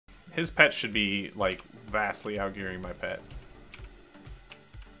His pet should be, like, vastly outgearing my pet.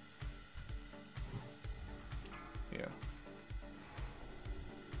 Yeah.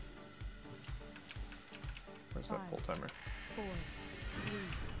 Where's that pull timer? 4,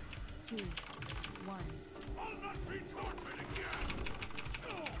 3, 2, 1. I'll not be tortured again.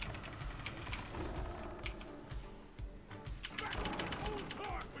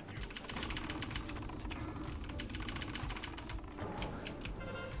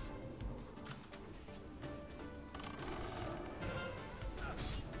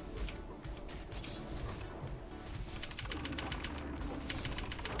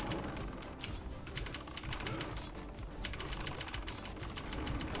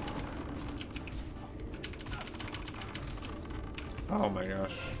 Oh my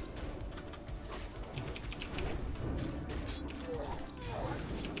gosh.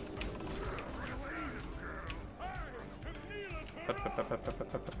 Pet, pet, pet, pet, pet, pet,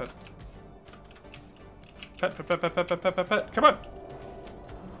 pet, pet. Pet, pet, pet, pet, pet, pet, pet, pet, pet. Come on!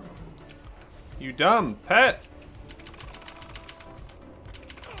 You dumb pet!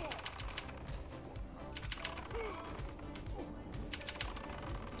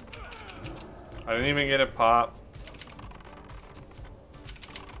 I didn't even get a pop.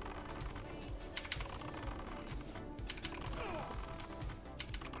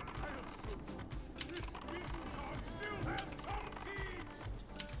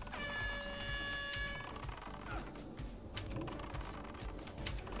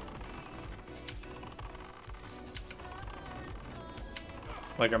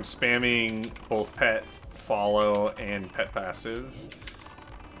 Like, I'm spamming both pet follow and pet passive,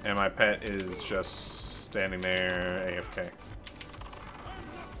 and my pet is just standing there AFK.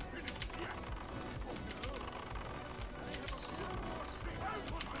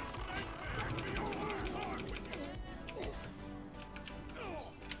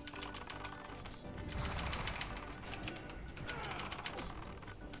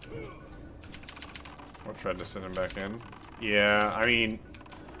 I'll try to send him back in. Yeah, I mean,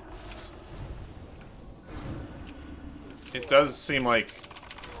 it does seem like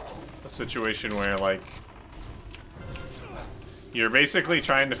a situation where, like, you're basically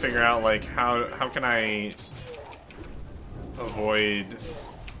trying to figure out, like, how can I avoid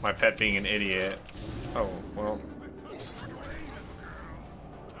my pet being an idiot. Oh, well.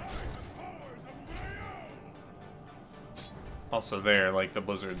 Also there, like, the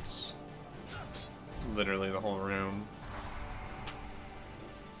blizzard's literally the whole room.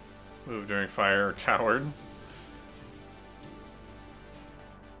 Move during fire or coward.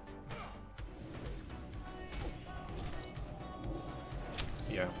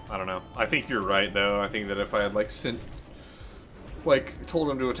 Yeah, I don't know. I think you're right, though. I think that if I had, like, told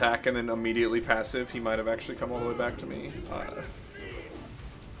him to attack and then immediately passive, he might have actually come all the way back to me.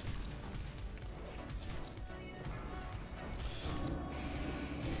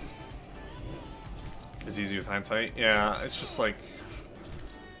 It's easy with hindsight. Yeah, it's just like,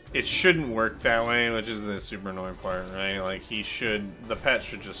 it shouldn't work that way, which is the super annoying part, right? Like, the pet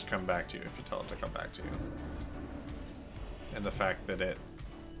should just come back to you if you tell it to come back to you. And the fact that it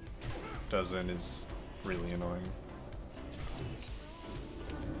doesn't is really annoying.